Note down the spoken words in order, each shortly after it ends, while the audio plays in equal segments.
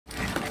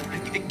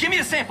Give me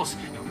the samples.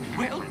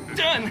 Well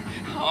done.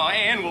 Oh,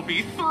 Anne will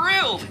be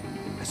thrilled.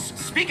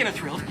 Speaking of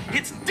thrilled,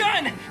 it's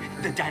done.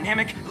 The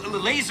dynamic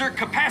laser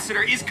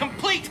capacitor is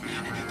complete.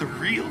 The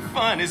real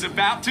fun is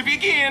about to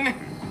begin.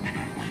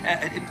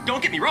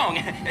 Don't get me wrong,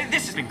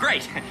 this has been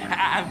great.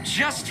 I'm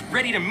just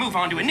ready to move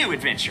on to a new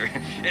adventure.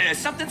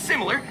 Something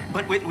similar,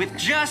 but with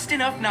just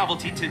enough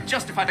novelty to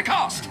justify the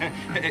cost.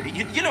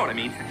 You know what I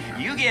mean.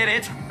 You get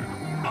it.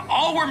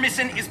 All we're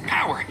missing is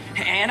power,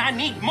 and I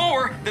need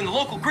more than the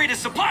local grid is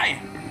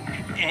supplying.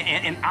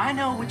 And I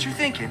know what you're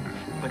thinking,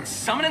 but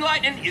summoning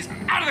lightning is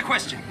out of the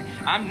question.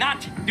 I'm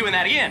not doing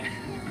that again.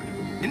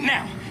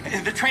 Now,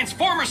 the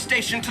transformer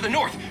station to the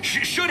north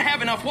should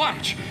have enough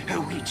wattage.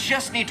 We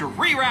just need to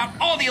reroute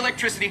all the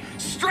electricity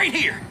straight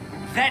here.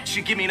 That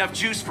should give me enough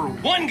juice for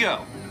one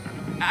go.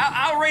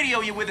 I'll radio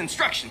you with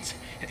instructions.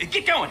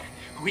 Get going.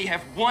 We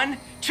have one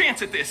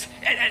chance at this,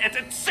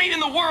 at saving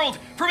the world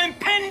from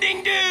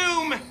impending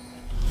doom.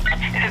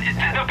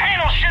 The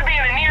panel should be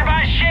in a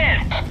nearby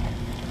shed.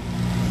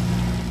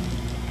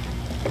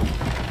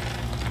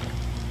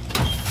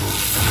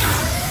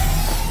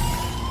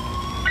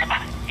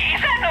 Is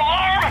that an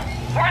alarm?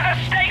 Were the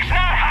stakes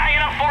not high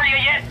enough for you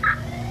yet?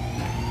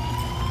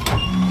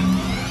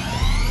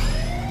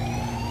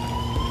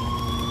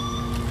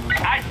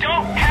 I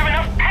don't have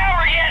enough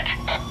power yet!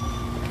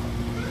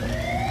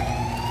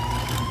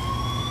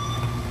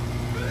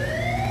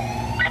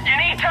 You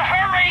need to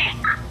hurry!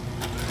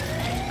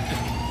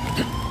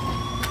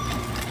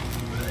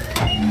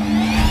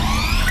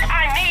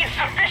 I need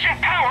sufficient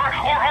power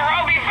or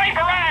I'll be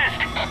vaporized!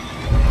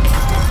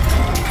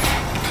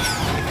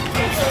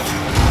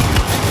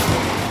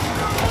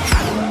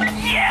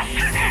 Yes!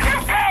 The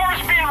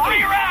power's been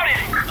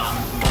rerouted!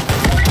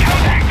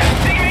 Contact!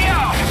 See me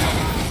off!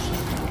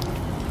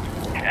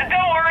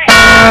 Don't worry.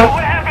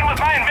 What happened with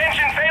my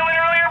invention failing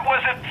earlier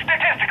was a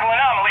statistical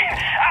anomaly.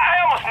 I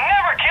almost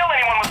never kill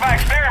anyone with my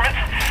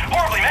experiments.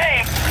 Horribly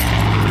made.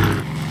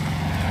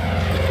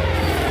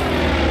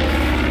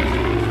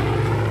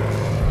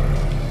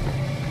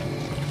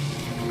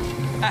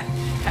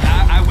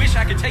 I wish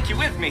I could take you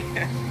with me.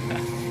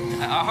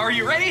 Are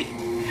you ready?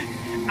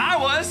 I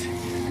was,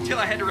 until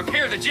I had to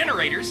repair the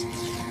generators.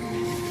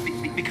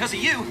 Because of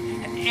you,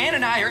 Anne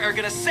and I are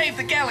gonna save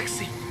the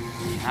galaxy.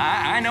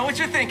 I know what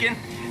you're thinking.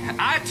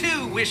 I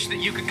too wish that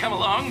you could come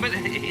along, but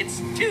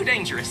it's too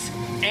dangerous.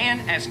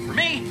 Anne asked for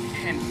me,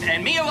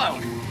 and me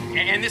alone.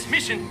 And this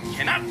mission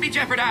cannot be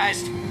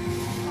jeopardized.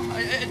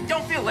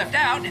 Don't feel left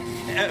out.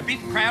 Be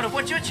proud of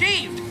what you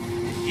achieved.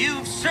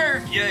 You've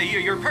served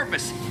your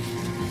purpose.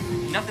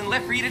 Nothing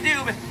left for you to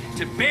do but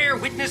to bear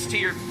witness to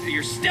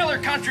your stellar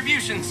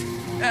contributions.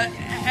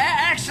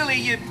 Actually,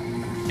 you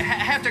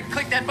have to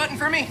click that button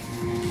for me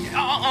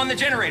on the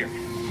generator.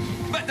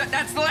 But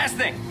that's the last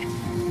thing.